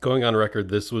Going on record,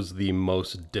 this was the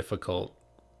most difficult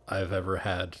I've ever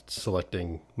had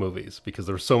selecting movies because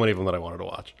there were so many of them that I wanted to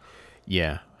watch.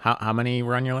 Yeah. How many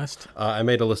were on your list? I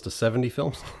made a list of 70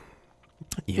 films,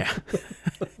 Yeah.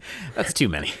 That's too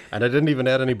many. and I didn't even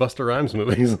add any Busta Rhymes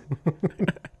movies.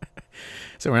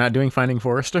 So we're not doing Finding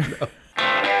Forrester? No.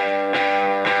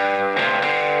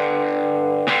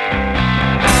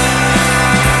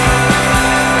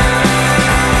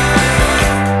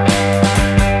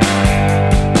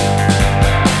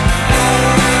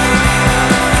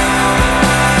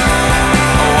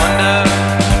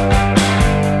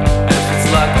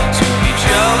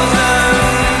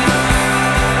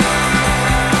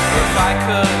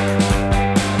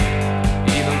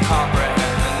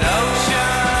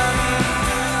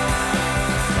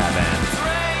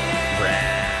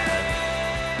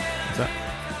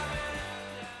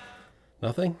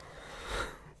 Nothing.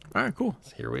 All right, cool.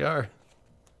 So here we are,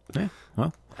 Yeah.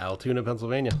 Well, Altoona,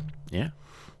 Pennsylvania. yeah.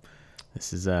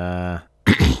 This is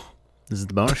this is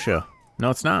the bonus show. No,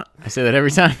 it's not. I say that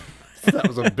every time. That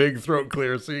was a big throat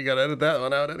clear, so you got to edit that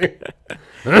one out anyway.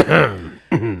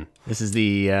 This is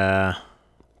the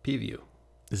Preview.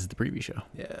 this is the preview show.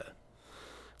 Yeah.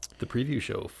 The preview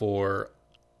show for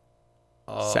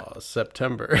Sep-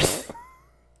 September.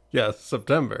 Yes,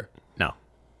 September. No.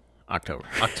 October.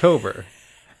 October.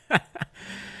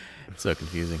 So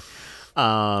confusing.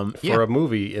 For a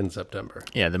movie in September.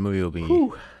 Yeah, the movie will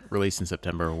be released in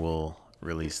September. We'll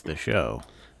release the show.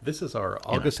 This is our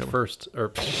August October. 1st,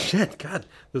 or shit, God.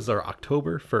 This is our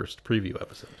October 1st preview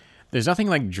episode. There's nothing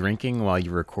like drinking while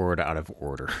you record out of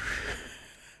order.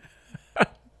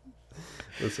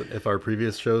 Listen, if our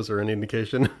previous shows are any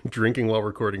indication, drinking while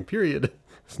recording, period,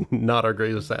 is not our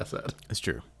greatest asset. It's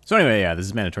true. So anyway, yeah, this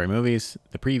is Mandatory Movies,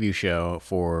 the preview show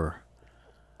for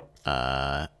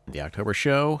the October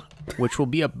show, which will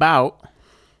be about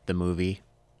the movie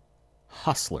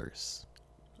Hustlers.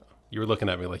 You were looking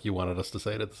at me like you wanted us to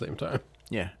say it at the same time.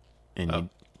 Yeah. And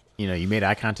you made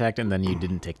eye contact and then you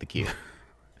didn't take the cue.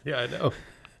 Yeah, I know.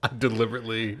 I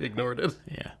deliberately ignored it.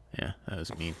 Yeah, that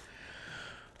was mean.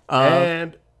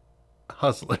 And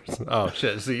Hustlers. Oh,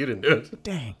 shit. See, you didn't do it.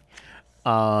 Dang.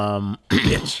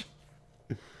 Bitch.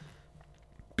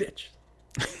 Bitch.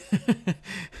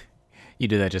 You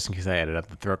did that just in case I added up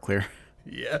the throat clear.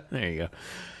 Yeah. There you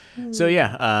go. So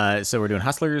yeah, so we're doing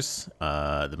Hustlers,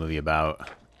 the movie about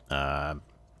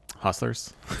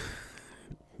hustlers.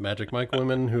 Magic Mike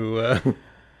women who...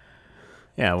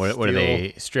 Yeah, what are Steal.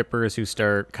 they? Strippers who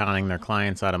start conning their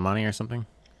clients out of money or something?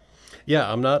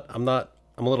 Yeah, I'm a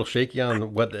little shaky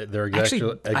on what their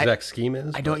exact scheme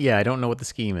is. I don't know what the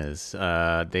scheme is.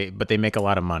 They make a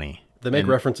lot of money. They make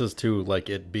references to like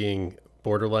it being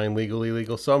borderline legal,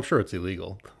 illegal. So I'm sure it's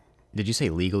illegal. Did you say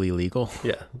legally illegal?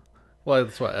 Yeah. Well,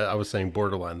 that's why I was saying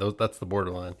borderline. That's the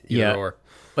borderline. Either or.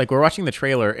 Like we're watching the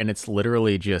trailer and it's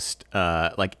literally just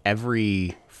like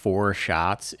every 4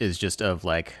 shots is just of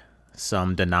like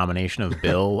some denomination of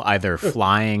bill either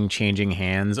flying, changing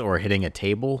hands, or hitting a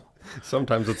table.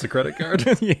 Sometimes it's a credit card.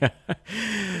 Yeah.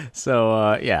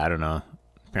 So yeah, I don't know.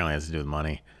 Apparently it has to do with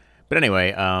money. But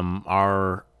anyway,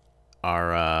 our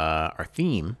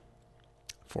theme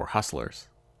for Hustlers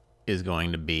is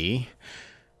going to be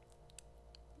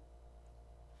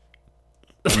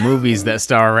movies that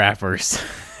star rappers.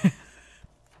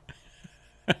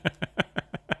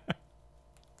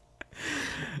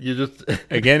 You just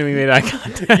Again, we made eye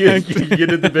contact. you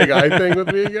did the big eye thing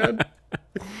with me again,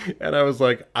 and I was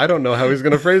like, I don't know how he's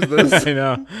gonna phrase this. I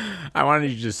know. I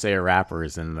wanted you to just say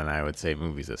rappers, and then I would say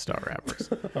movies that star rappers.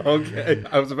 Okay,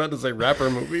 I was about to say rapper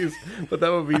movies, but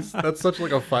that's such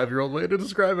like a 5-year-old way to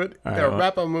describe it. They're well-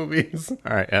 rapper movies.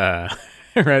 All right,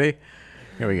 ready?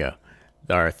 Here we go.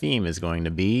 Our theme is going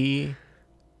to be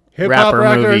Hip hop rapper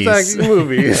rappers movies. acting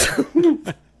movies.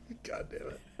 God damn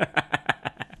it.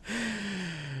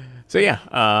 So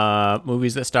yeah,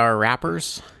 movies that star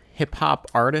rappers, hip hop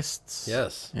artists.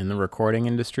 Yes. In the recording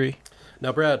industry.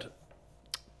 Now, Brad,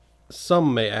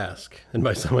 some may ask, and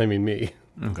by some I mean me.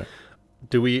 Okay.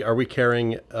 Are we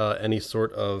carrying any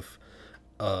sort of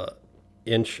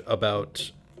inch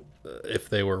about if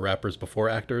they were rappers before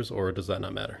actors, or does that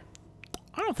not matter?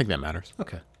 I don't think that matters.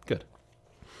 Okay, good.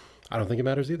 I don't think it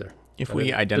matters either. If I we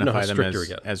didn't know how identify them strict you were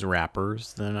getting. as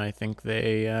rappers, then I think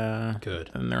they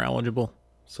Good. Then they're eligible.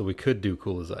 So we could do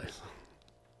Cool as Ice.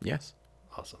 Yes.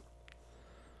 Awesome.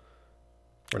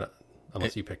 We're not,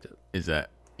 unless you picked it. Is that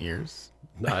yours?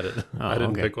 No, I didn't. Oh, I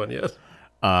didn't okay. pick one yet.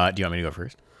 Do you want me to go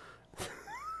first?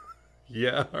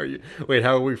 Yeah. Are you? Wait.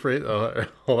 How are we phrase? Oh,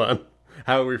 hold on.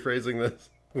 How are we phrasing this?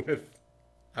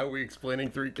 How are we explaining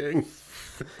Three Kings?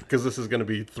 Because this is going to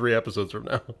be 3 episodes from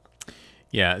now.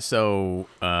 Yeah. So,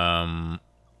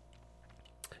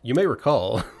 You may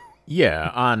recall. yeah,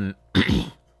 on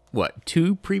what,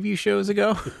 2 preview shows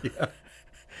ago?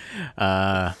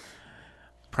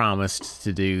 Promised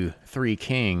to do Three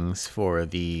Kings for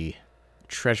the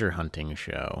treasure hunting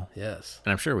show. Yes.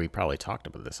 And I'm sure we probably talked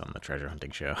about this on the treasure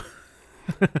hunting show.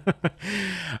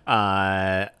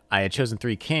 I had chosen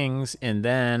Three Kings, and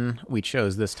then we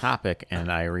chose this topic,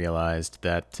 and I realized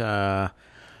that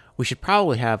we should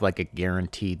probably have like a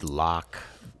guaranteed lock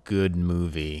good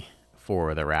movie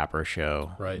for the Rapper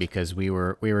show, Right. Because we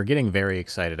were getting very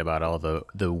excited about all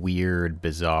the weird,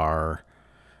 bizarre,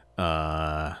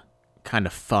 kind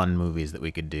of fun movies that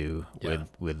we could do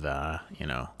with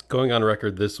Going on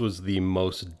record, this was the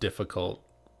most difficult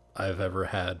I've ever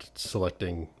had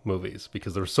selecting movies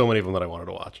because there were so many of them that I wanted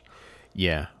to watch.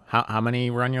 yeah. How many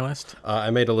were on your list? I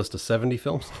made a list of 70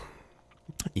 films,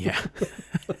 Yeah,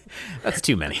 that's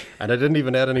too many. and I didn't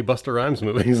even add any Busta Rhymes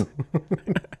movies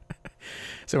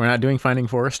So we're not doing Finding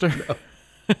Forrester.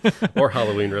 or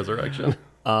Halloween Resurrection.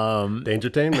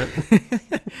 Dangertainment.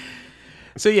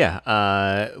 So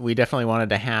yeah, we definitely wanted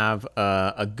to have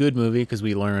a good movie because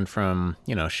we learned from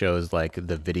shows like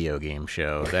the video game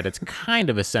show that it's kind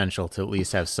of essential to at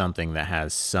least have something that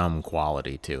has some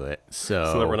quality to it.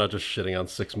 So that we're not just shitting on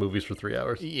 6 movies for 3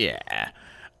 hours. Yeah.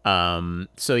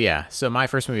 So my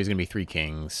first movie is gonna be Three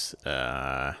Kings.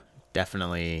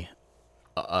 Definitely,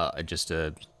 just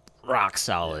a rock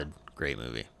solid, great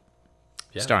movie,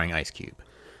 starring Ice Cube,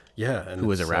 And who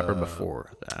was a it's, rapper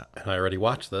before that. And I already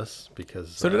watched this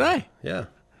because. So did I. Yeah.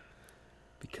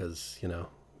 Because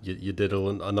you did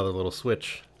another little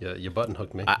switch. You button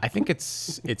hooked me. I think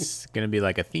it's gonna be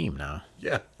like a theme now.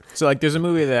 Yeah. So like, there's a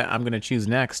movie that I'm gonna choose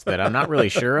next that I'm not really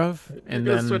sure of, and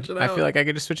gonna then switch it I out. feel like I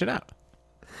could just switch it out.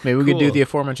 Maybe we could do Cool. the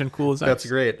aforementioned Cool as Ice. That's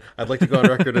great. I'd like to go on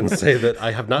record and say that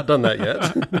I have not done that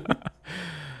yet.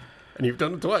 And you've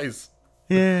done it twice.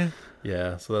 Yeah.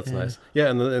 Yeah, so that's nice. Yeah,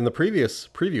 in the previous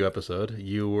preview episode,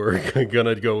 you were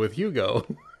gonna go with Hugo,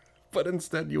 but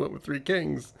instead you went with Three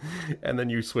Kings, and then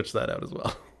you switched that out as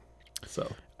well.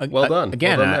 So well done.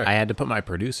 Again, well done there. I had to put my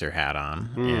producer hat on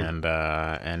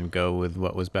and go with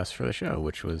what was best for the show,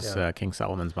 which was King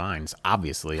Solomon's Mines.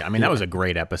 Obviously, I mean that was a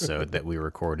great episode that we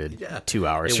recorded 2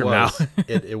 hours from now.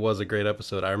 It was a great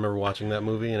episode. I remember watching that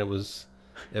movie, and it was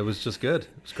just good.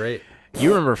 It was great. You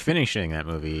remember finishing that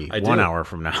movie I 1 do. hour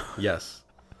from now. Yes,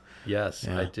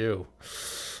 I do.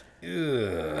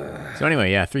 Ugh. So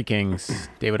anyway, yeah, Three Kings,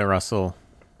 David O. Russell,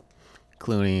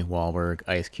 Clooney, Wahlberg,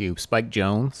 Ice Cube, Spike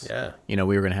Jonze. Yeah,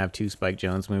 We were going to have 2 Spike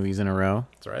Jonze movies in a row,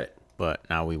 that's right. but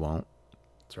now we won't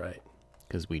That's right.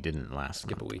 because we didn't last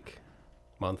Skip a month. week,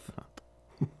 month.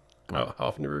 How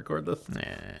often do we record this?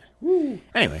 Nah.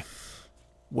 Anyway,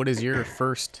 what is your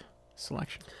first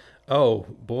selection? Oh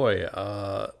boy,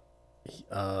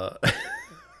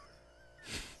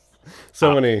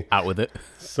 so many Out with it.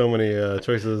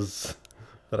 choices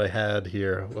that I had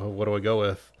here. What do I go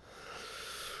with?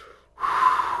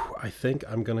 I think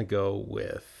I'm gonna go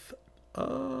with a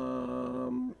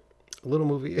little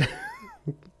movie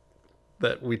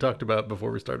that we talked about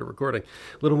before we started recording.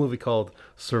 Little movie called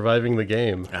Surviving the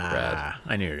Game. Brad.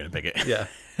 I knew you were going to pick it. Yeah,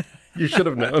 you should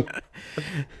have known.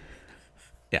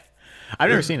 Yeah. I've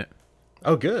never seen it.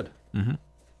 Oh, good. Mm-hmm.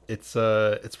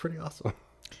 It's pretty awesome.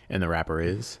 And the rapper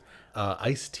is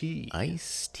Ice-T.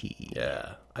 Ice-T.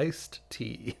 Yeah, iced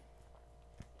tea.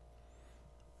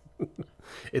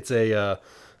 It's a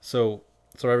so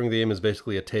Surviving the Game is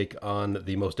basically a take on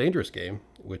The Most Dangerous Game,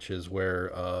 which is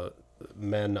where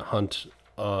men hunt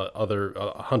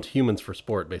hunt humans for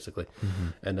sport, basically.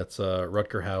 And it's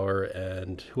Rutger Hauer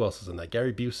and who else is in that?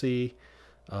 Gary Busey,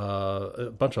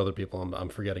 a bunch of other people I'm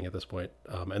forgetting at this point.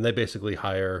 And they basically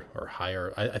hire.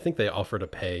 I think they offer to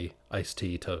pay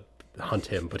Ice-T to hunt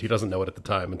him, but he doesn't know it at the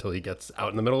time until he gets out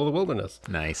in the middle of the wilderness.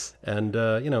 Nice. And,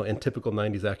 in typical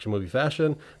 90s action movie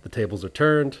fashion, the tables are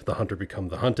turned, the hunter become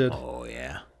the hunted, Oh,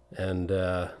 yeah. and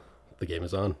the game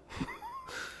is on.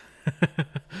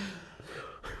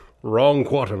 Wrong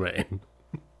Quatermain.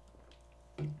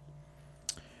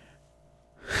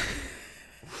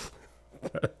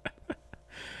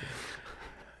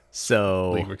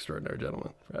 So, League of Extraordinary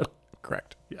Gentlemen. Fred.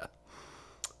 correct. Yeah.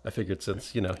 I figured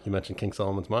since, you mentioned King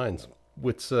Solomon's Mines,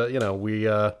 which, we...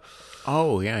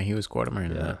 Oh, yeah, he was Quartermain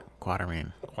in Yeah. that.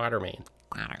 Quatermain. Quatermain.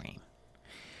 Quatermain.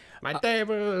 My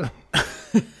table!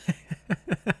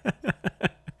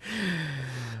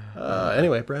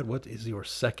 Anyway, Brad, what is your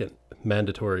second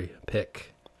mandatory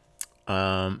pick?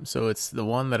 So it's the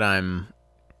one that I'm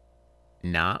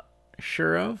not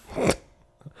sure of.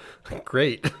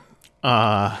 Great.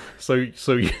 So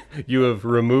you have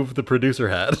removed the producer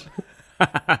hat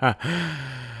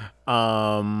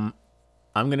I'm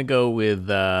gonna go with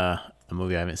a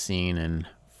movie I haven't seen in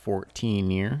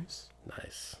 14 years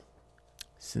Nice.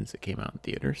 since it came out in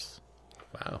theaters.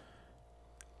 Wow.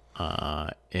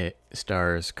 It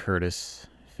stars Curtis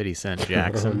 50 Cent Oh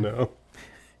Jackson. no.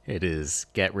 It is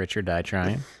Get Rich or Die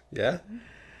Trying. Yeah.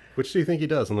 Which do you think he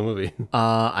does in the movie?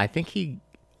 I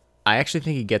actually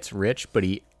think he gets rich, but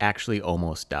he actually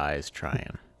almost dies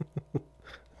trying.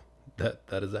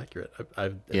 That is accurate.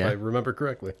 If Yeah. I remember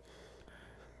correctly.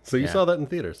 So you Yeah. saw that in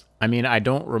theaters? I mean, I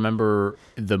don't remember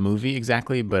the movie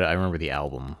exactly, but I remember the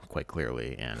album quite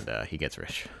clearly, and he gets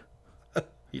rich.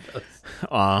 He does.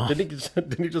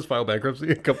 Didn't he just file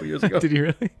bankruptcy a couple years ago? Did he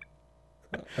really?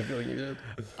 I feel like he did.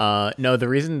 No, the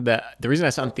reason I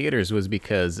saw it in theaters was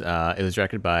because it was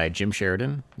directed by Jim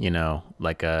Sheridan,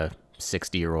 like a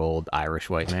 60-year-old Irish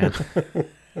white man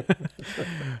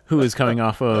who was coming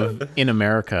off of In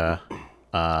America,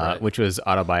 which was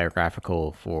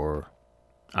autobiographical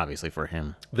obviously for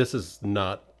him. This is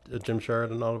not a Jim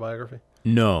Sheridan autobiography?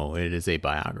 No, it is a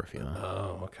biography though.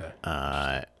 Oh,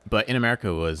 okay. But In America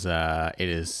it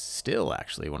is still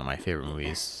actually one of my favorite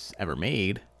movies ever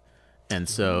made. And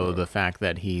so the fact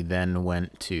that he then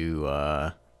went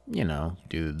to,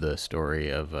 do the story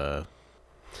of a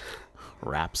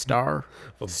rap star,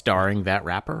 starring that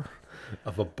rapper.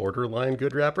 Of a borderline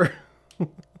good rapper?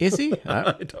 Is he?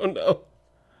 I don't know.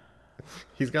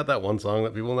 He's got that one song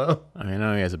that people know. I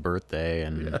know he has a birthday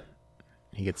and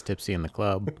he gets tipsy in the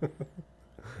club.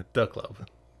 Duck Club.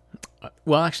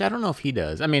 Well, actually, I don't know if he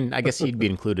does. I mean, I guess he'd be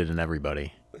included in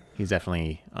everybody. He's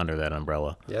definitely under that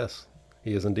umbrella. Yes,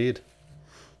 he is indeed.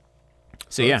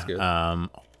 So that's yeah, good.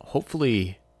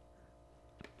 hopefully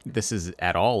this is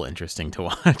at all interesting to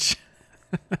watch.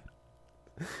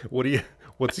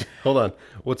 Hold on.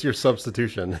 What's your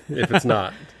substitution if it's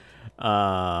not?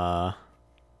 I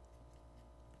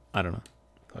don't know.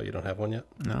 Oh, you don't have one yet?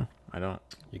 No, I don't.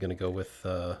 You're going to go with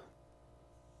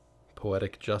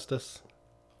Poetic Justice?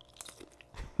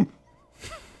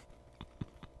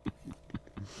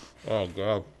 Oh,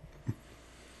 God.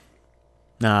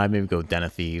 No, I maybe go with Den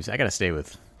of Thieves. I gotta stay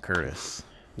with Curtis.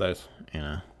 Nice. You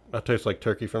know. That tastes like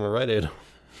turkey from a Rite Aid.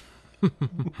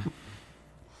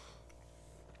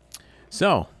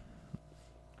 So,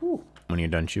 when you're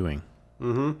done chewing,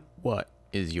 what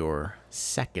is your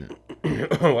second?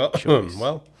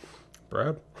 well,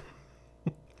 Brad.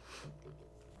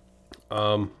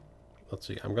 Let's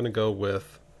see. I'm gonna go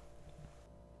with.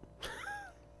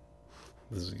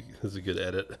 This is a good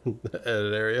edit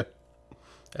area.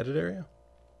 Edit area.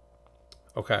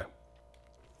 Okay.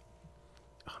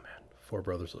 Oh man, Four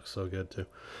Brothers looks so good too.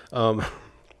 I'm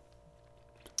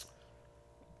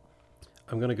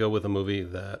gonna go with a movie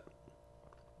that.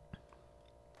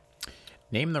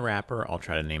 Name the rapper. I'll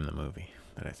try to name the movie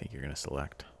that I think you're gonna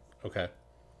select. Okay.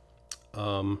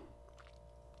 Yeah,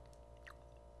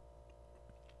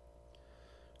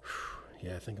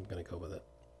 I think I'm gonna go with it.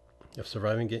 If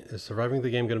surviving the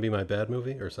game gonna be my bad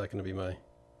movie, or is that gonna be my? I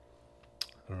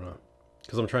don't know,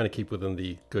 because I'm trying to keep within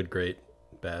the good, great,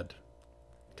 bad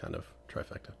kind of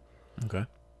trifecta. Okay.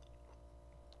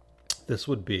 This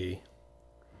would be,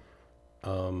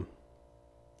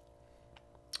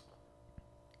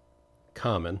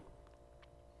 Common.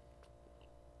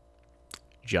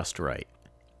 Just Right.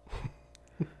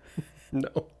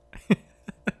 No.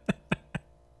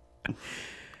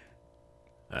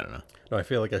 I don't know. No, I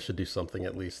feel like I should do something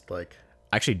at least like.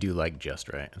 I actually do like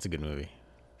Just Right. It's a good movie,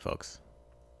 folks.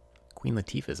 Queen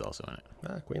Latifah is also in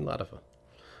it. Queen Latifah.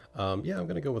 Yeah, I'm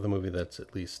gonna go with a movie that's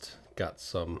at least got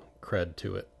some cred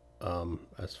to it.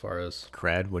 As far as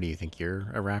Cred, what do you think? You're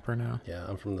a rapper now? yeah,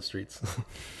 I'm from the streets.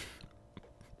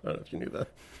 I don't know if you knew that.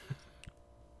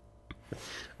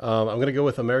 I'm gonna go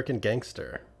with American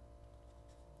Gangster.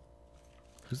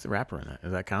 Who's the rapper in that?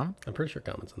 Is that Common? I'm pretty sure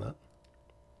Common's in that.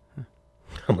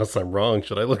 Unless I'm wrong,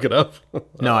 should I look it up?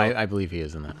 No, I believe he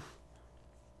is in that.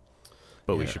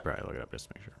 But we should probably look it up just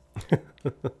to make sure.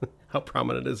 How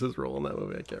prominent is his role in that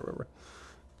movie? I can't remember.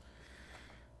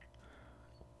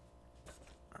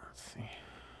 Let's see.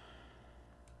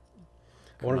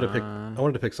 I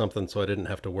wanted to pick something so I didn't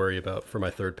have to worry about for my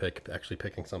third pick actually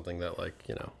picking something that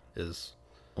is.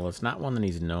 Well, it's not one that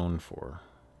he's known for.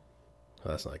 Oh,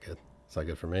 that's not good. It's not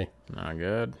good for me. Not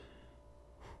good.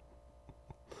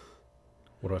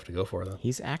 What do I have to go for then?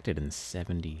 He's acted in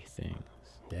 70 things.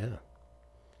 Yeah.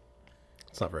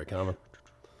 It's not very common.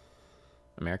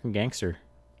 American Gangster,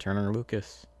 Turner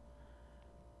Lucas.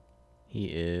 He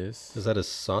is. Is that his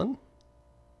son?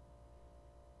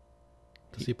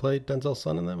 Does he play Denzel's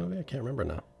son in that movie? I can't remember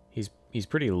now. He's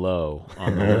pretty low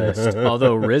on the list.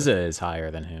 Although RZA is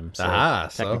higher than him, so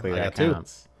So technically I that got two.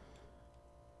 counts.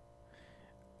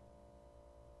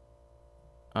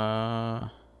 I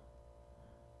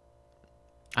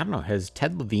don't know. Has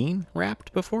Ted Levine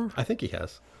rapped before? I think he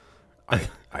has.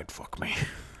 I'd fuck me.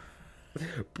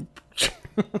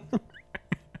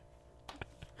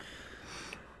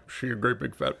 She a great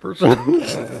big fat person.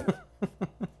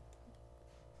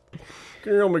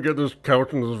 Can you help me get this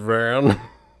couch in this van?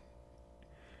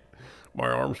 My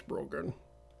arm's broken.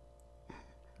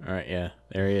 All right, yeah,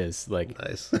 there he is. Like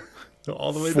Nice.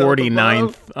 All the way down at the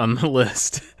 49th on the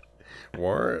list. bottom.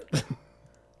 What?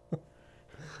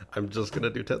 I'm just gonna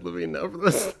do Ted Levine now for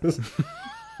this.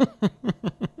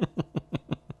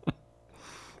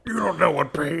 You don't know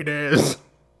what pain is.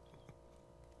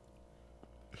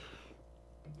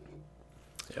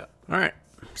 Yeah. All right,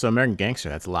 so American Gangster,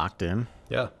 that's locked in,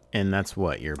 Yeah. and that's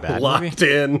what your bad movie. Locked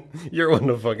in. You're one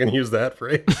to fucking use that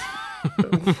phrase.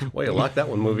 Well, you locked that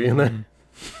one movie in there.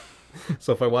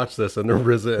 So if I watch this and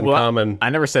RZA and Common, I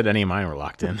never said any of mine were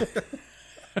locked in.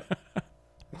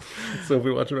 so if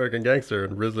we watch American Gangster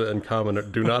and RZA and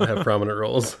Common do not have prominent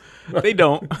roles, They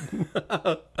don't.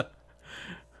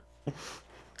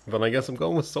 then I guess I'm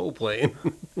going with Soul Plane.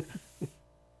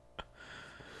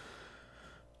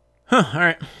 All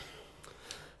right.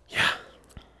 Yeah.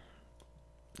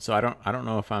 So I don't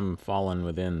know if I'm falling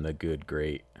within the good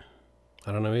great.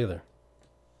 I don't know either.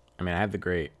 I mean, I have the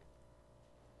great.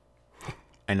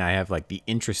 And I have like the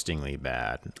interestingly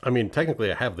bad. I mean,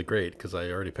 technically I have the great because I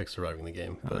already picked Surviving the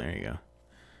Game. Oh, But there you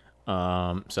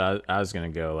go. So I was gonna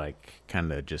go like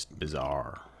kind of just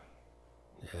bizarre.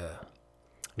 yeah.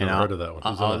 And Never heard of that one.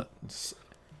 Who's in it?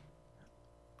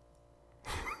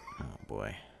 Oh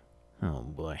boy. Oh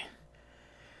boy.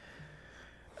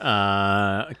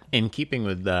 In keeping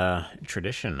with the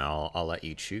tradition, I'll let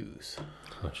you choose.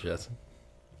 Oh, shit.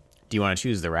 Do you want to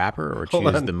choose the rapper or Hold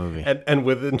choose on. the movie? And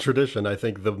within tradition, I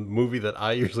think the movie that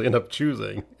I usually end up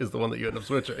choosing is the one that you end up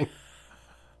switching.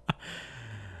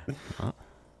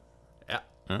 Yeah.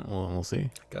 Well, we'll see.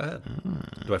 Go ahead.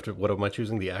 Do I have to? What am I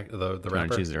choosing? The Do you want rapper?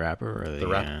 to choose the rapper or The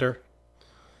raptor.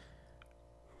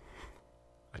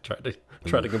 I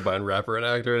tried to combine rapper and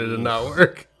actor, and it did not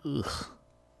work.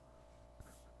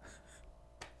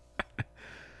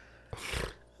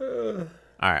 All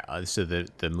right. So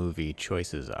the movie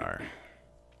choices are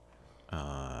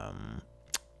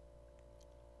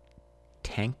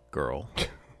Tank Girl,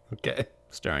 Okay.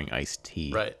 starring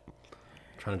Ice-T, Right.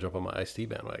 Trying to jump on my Ice-T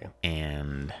bandwagon.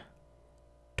 and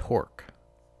Torque,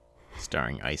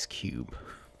 starring Ice Cube.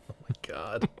 Oh my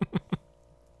god.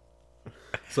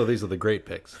 So these are the great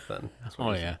picks then. That's what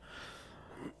Oh you're yeah.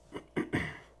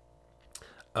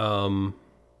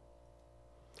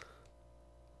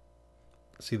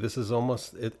 See, this is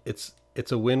almost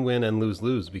it's a win-win and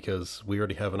lose-lose because we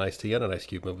already have an Ice-T and an Ice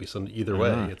Cube movie. So either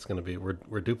way, it's going to be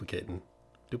we're duplicating.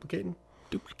 Duplicating?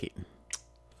 Duplicating.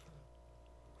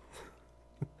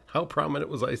 How prominent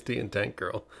was Ice-T in Tank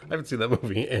Girl? I haven't seen that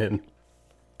movie in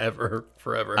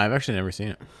forever. I've actually never seen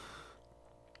it.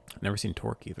 Never seen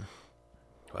Torque either.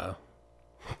 Wow.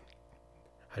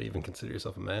 How do you even consider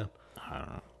yourself a man? I don't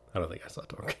know. I don't think I saw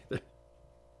Torque either.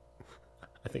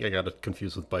 I think I got it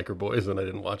confused with Biker Boys and I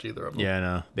didn't watch either of them. Yeah,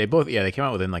 no. They both. Yeah, they came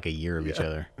out within like a year of each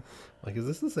other. Like, is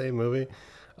this the same movie?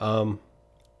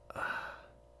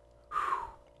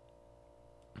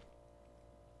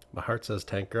 My heart says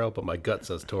Tank Girl, but my gut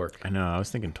says Torque. I know. I was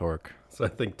thinking Torque. So I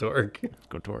think Torque.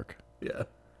 Go Torque. Yeah.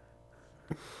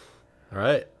 All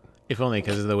right. If only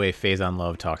because of the way Faison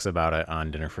Love talks about it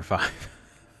on Dinner for Five.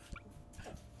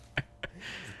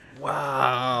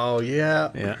 Wow.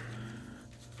 Yeah. Yeah.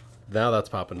 Now that's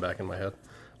popping back in my head.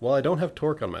 Well, I don't have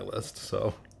Torque on my list,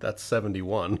 so that's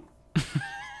 71.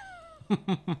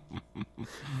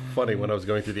 Funny, when I was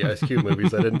going through the Ice Cube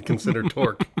movies, I didn't consider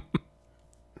Torque.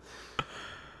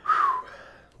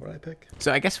 What did I pick?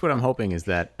 So I guess what I'm hoping is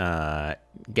that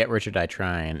Get Rich or Die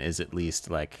Trying is at least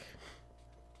like,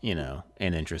 you know,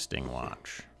 an interesting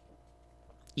watch.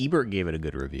 Ebert gave it a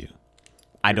good review.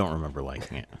 I don't remember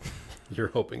liking it. You're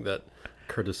hoping that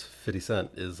Curtis 50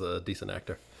 Cent is a decent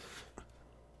actor.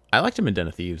 I liked him in Den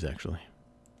of Thieves, actually.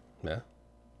 Yeah.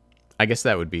 I guess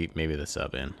that would be maybe the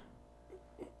sub in.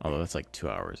 Although that's like 2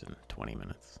 hours and 20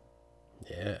 minutes.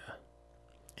 Yeah.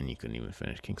 And you couldn't even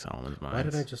finish King Solomon's Mines. Why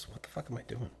did I just... What the fuck am I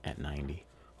doing? At 90.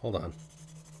 Hold on.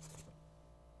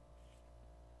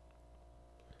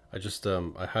 I just, I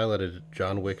highlighted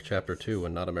John Wick Chapter 2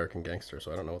 and not American Gangster,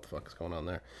 so I don't know what the fuck is going on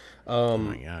there. Oh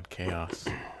my god, chaos.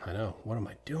 I know. What am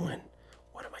I doing?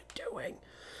 What am I doing?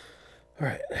 All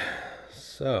right.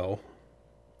 So,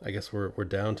 I guess we're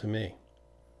down to me.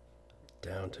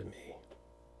 Down to me.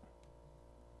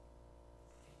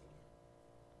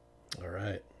 All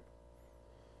right.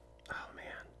 Oh man.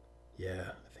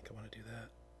 Yeah, I think I want to do that.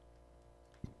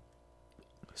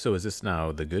 So is this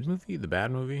now the good movie, the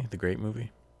bad movie, the great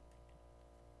movie?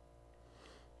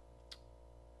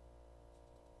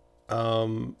 I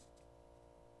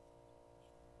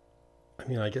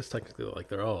mean, I guess technically, like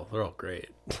they're all great.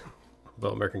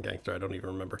 About American Gangster, I don't even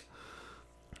remember.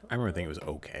 I remember thinking it was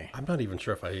okay. I'm not even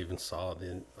sure if I even saw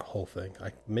the whole thing.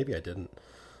 Maybe I didn't.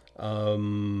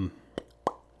 There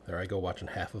I go watching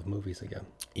half of movies again.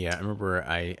 Yeah, I remember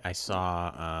I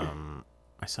saw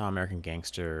American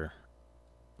Gangster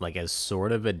like as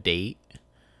sort of a date,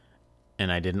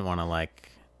 and I didn't want to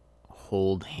like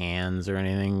hold hands or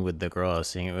anything with the girl I was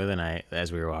seeing it with, and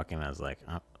as we were walking, I was like,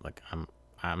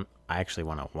 I actually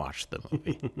want to watch the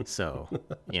movie. So,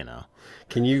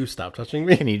 Can you stop touching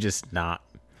me? can you just not?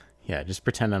 Yeah, just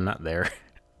pretend I'm not there.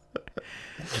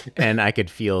 And I could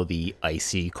feel the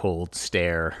icy cold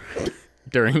stare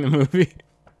during the movie.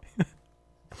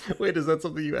 Wait, is that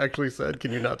something you actually said?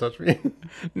 Can you not touch me?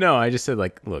 No, I just said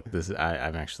like, look, this is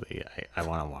I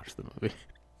want to watch the movie.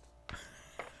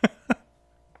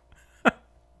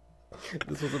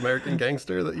 This was American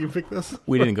Gangster that you picked this?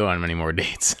 We didn't go on many more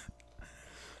dates.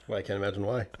 Well, I can't imagine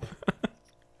why.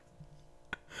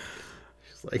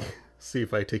 She's like, see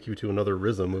if I take you to another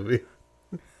RZA movie.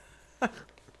 I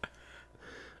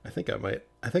think I might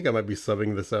be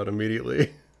subbing this out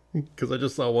immediately because I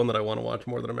just saw one that I want to watch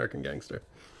more than American Gangster.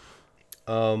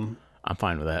 I'm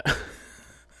fine with that.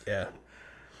 Yeah.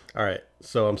 All right.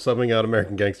 So I'm subbing out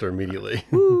American Gangster immediately.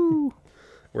 Woo!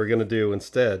 We're going to do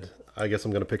instead, I guess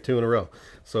I'm going to pick two in a row.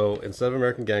 So instead of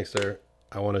American Gangster,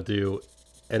 I want to do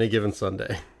Any Given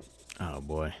Sunday. Oh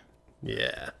boy.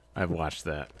 Yeah. I've watched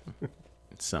that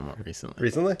somewhat recently.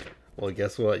 Recently? Well,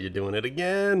 guess what? You're doing it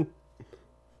again.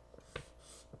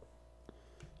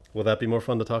 Will that be more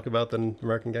fun to talk about than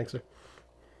American Gangster?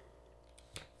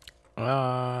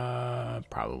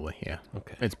 Probably, yeah.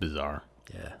 Okay. It's bizarre.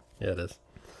 Yeah. Yeah, it is.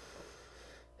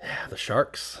 Yeah, the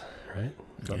Sharks, right?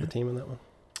 Is that the team in that one?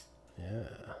 Yeah.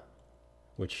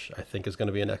 Which I think is going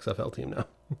to be an XFL team now.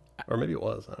 Or maybe it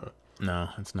was. I don't know. No,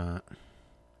 it's not.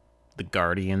 The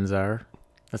Guardians are.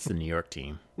 That's the New York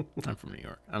team. I'm from New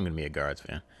York. I'm going to be a Guards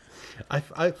fan. I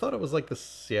thought it was like the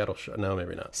Seattle... No,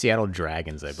 maybe not. Seattle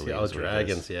Dragons, I believe. Seattle is what it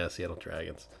Dragons. is. Yeah, Seattle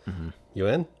Dragons. Mm-hmm. You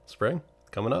in? Spring?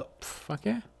 Coming up? Fuck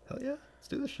yeah. Hell yeah. Let's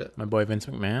do this shit. My boy Vince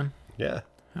McMahon. Yeah.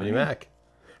 Vinnie Mac.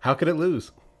 How could it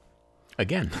lose?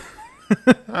 Again.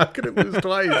 How could it lose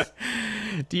twice?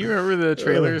 Do you remember the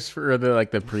trailers for the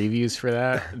previews for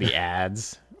that? The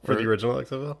ads? For the original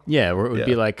XFL? Yeah, where it would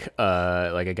be like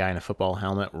a guy in a football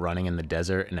helmet running in the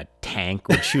desert and a tank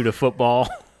would shoot a football.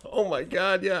 Oh my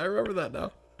god, yeah, I remember that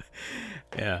now.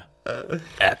 Yeah.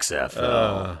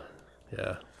 XFL.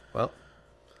 Yeah. Well.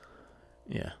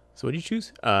 Yeah. So what do you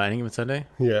choose? Any Given Sunday?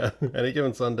 Yeah. Any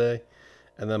Given Sunday.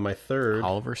 And then my third.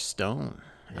 Oliver Stone.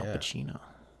 Al Pacino.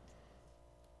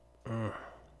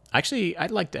 Actually, I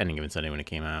liked Any Given Sunday when it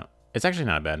came out. It's actually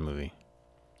not a bad movie.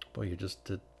 Boy, you just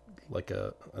did like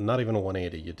not even a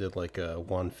 180. You did like a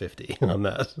 150 on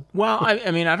that. Well,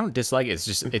 I mean, I don't dislike it. It's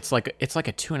just it's like a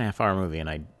 2.5 hour movie, and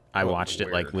I watched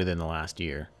it like within the last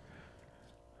year.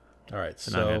 All right,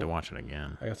 so now I had to watch it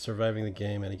again. I got Surviving the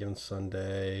Game, Any Given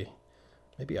Sunday.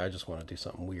 Maybe I just want to do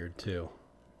something weird too.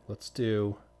 Let's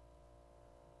do.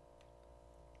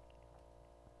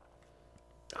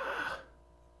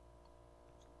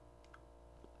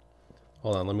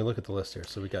 Hold on, let me look at the list here.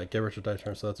 So we got Get Rich or Die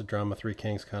Trying, so that's a drama. Three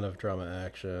Kings, kind of drama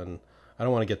action. I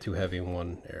don't want to get too heavy in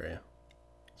one area.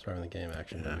 Surviving the Game,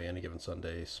 action movie, Any Given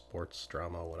Sunday, sports,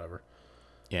 drama, whatever.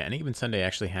 Yeah, Any Given Sunday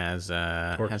actually has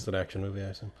Porky's an action movie, I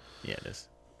assume. Yeah, it is.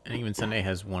 Any Given Sunday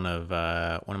has one of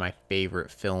my favorite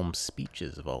film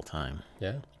speeches of all time.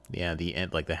 Yeah. Yeah, the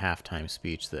end, like the halftime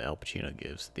speech that Al Pacino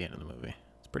gives at the end of the movie.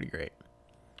 It's pretty great.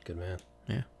 Good man.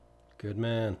 Yeah. Good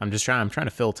man. I'm trying to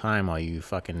fill time while you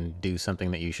fucking do something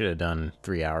that you should have done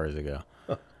 3 hours ago.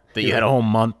 That you had a whole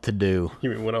month to do. You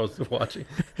mean when I was watching?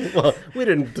 Well, we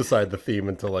didn't decide the theme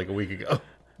until like a week ago.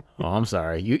 Oh, I'm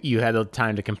sorry. You had the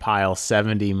time to compile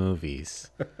 70 movies.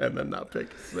 And then not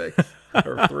pick 6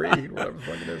 or 3, whatever the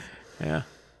fuck it is. Yeah.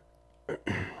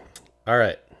 All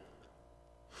right.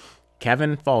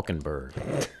 Kevin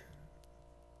Falkenberg.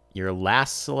 Your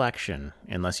last selection,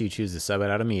 unless you choose to sub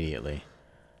it out immediately,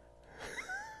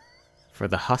 for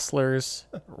the Hustlers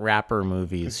Rapper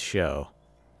Movies show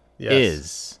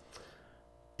is...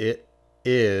 It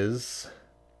is...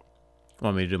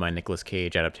 Want me to do my Nicolas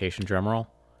Cage adaptation drum roll?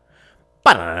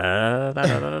 That's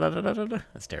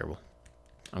terrible.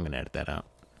 I'm going to edit that out.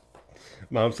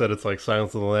 Mom said it's like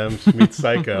Silence of the Lambs meets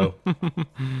Psycho.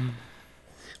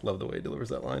 Love the way he delivers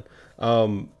that line.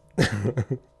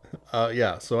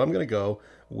 Yeah, so I'm gonna go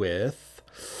with.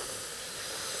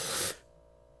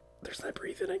 There's that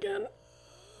breathing again.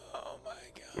 Oh my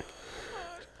god.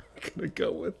 I'm gonna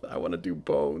go with. I want to do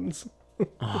Bones.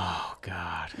 Oh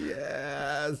god.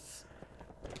 Yes.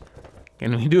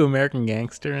 Can we do American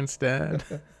Gangster instead?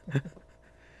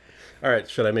 All right.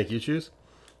 Should I make you choose?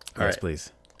 All Yes, right.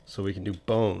 please. So we can do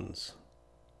Bones,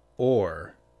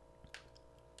 or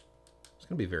it's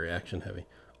gonna be very action heavy,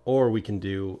 or we can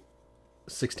do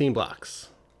 16 Blocks.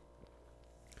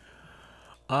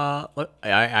 I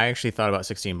actually thought about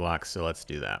 16 Blocks, so let's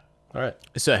do that. All right.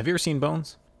 So, have you ever seen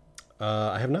Bones?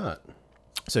 I have not.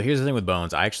 So here's the thing with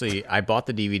Bones. I bought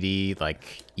the DVD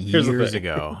like Here's the years thing.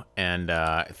 ago, and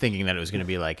thinking that it was going to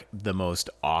be like the most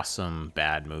awesome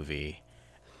bad movie,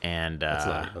 and It's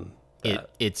not even.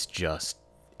 it's just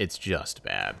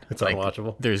bad. It's like,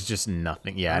 unwatchable? There's just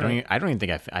nothing. Yeah, Alright. I don't even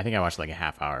think I think I watched like a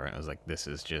half hour, and I was like, this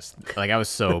is just like I was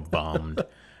so bummed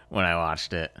when I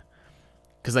watched it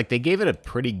because like they gave it a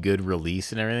pretty good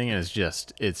release and everything, and it's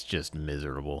just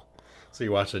miserable. So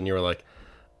you watched it and you were like,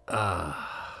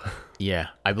 Yeah,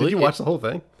 I did believe you watch the whole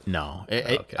thing? No,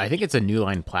 Okay. I think it's a New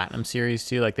Line Platinum series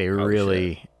too. Like they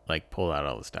really like pull out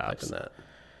all the stops. Imagine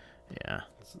that. Yeah,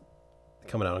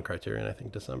 Coming out on Criterion, I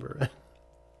think December.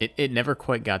 it never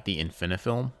quite got the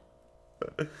Infinifilm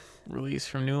release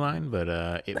from New Line, but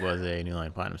it was a New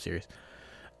Line Platinum series.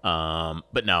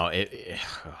 But no, it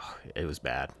was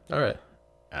bad. All right.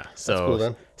 Yeah. So cool,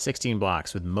 then. 16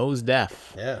 Blocks with Mos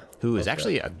Def, Yeah. who is Mos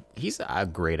actually he's a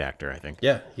great actor. I think.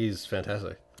 Yeah, he's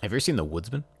fantastic. Have you ever seen The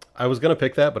Woodsman? I was gonna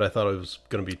pick that, but I thought it was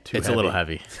gonna be too. It's a little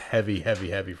heavy. It's heavy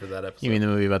for that episode. You mean the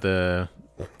movie about the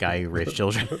guy who rapes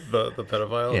children? the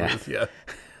pedophile? Yeah. Yeah.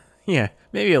 Yeah,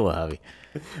 maybe a little heavy.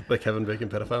 The Kevin Bacon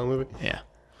pedophile movie. Yeah.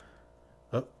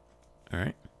 Oh, All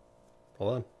right.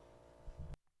 hold on.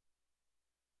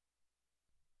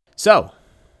 So,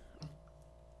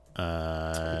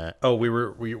 Oh, we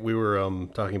were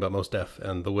talking about Mos Def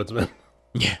and The Woodsman,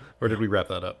 yeah, or did we wrap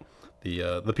that up? The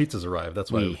pizzas arrived.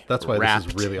 That's why. we That's why this wrapped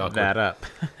is really awkward. that up.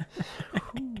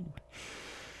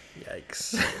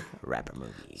 Yikes. Rapper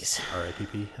movies.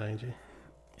 R-I-P-P-I-N-G.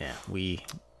 Yeah,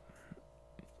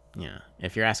 yeah.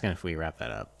 If you're asking if we wrap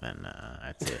that up, then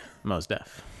I'd say Mos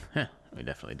Def. We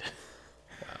definitely did.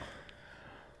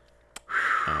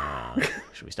 Wow.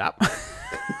 Should we stop?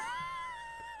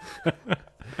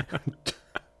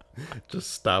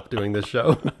 Just stop doing this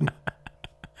show.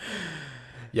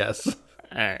 Yes.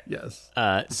 All right. Yes.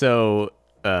 So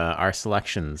our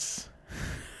selections,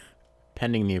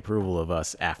 pending the approval of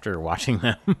us after watching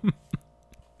them,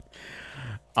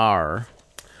 are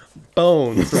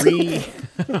Bones.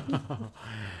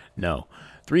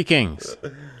 Three Kings.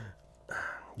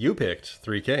 You picked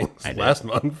Three Kings did. last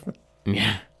month.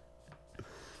 Yeah.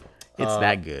 It's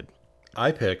that good.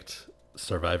 I picked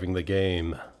Surviving the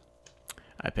Game.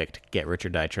 I picked Get Rich or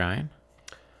Die Trying.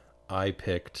 I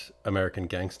picked American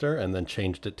Gangster and then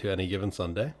changed it to Any Given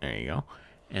Sunday. There you go.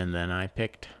 And then I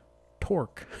picked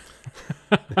Torque.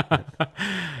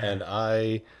 And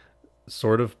I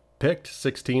sort of picked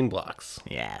 16 Blocks.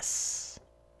 Yes.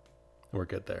 We're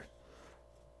good there.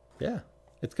 Yeah.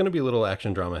 It's going to be a little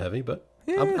action drama heavy, but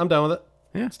I'm down with it.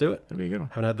 Yeah. Let's do it. That'd be a good one.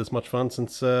 Haven't had this much fun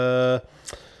since The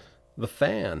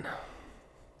Fan.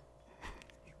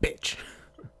 Bitch.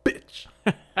 Bitch.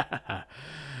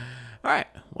 All right.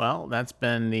 Well, that's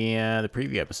been the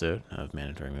preview episode of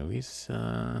Mandatory Movies.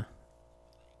 Come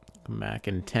back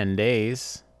in 10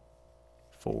 days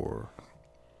for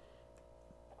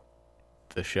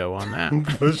the show on that.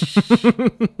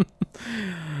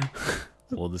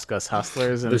 We'll discuss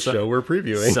Hustlers and The show we're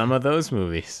previewing. some of those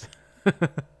movies.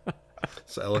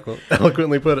 So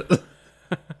eloquently put it.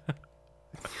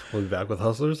 We'll be back with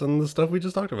Hustlers and the stuff we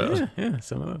just talked about. Yeah,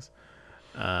 some of those.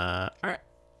 All right.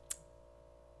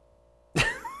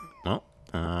 Well,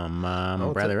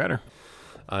 I'm Bradley Rutter,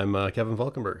 I'm Kevin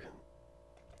Falkenberg.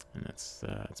 and that's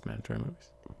Mandatory Movies.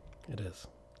 It is.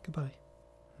 Goodbye.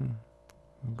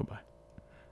 Goodbye.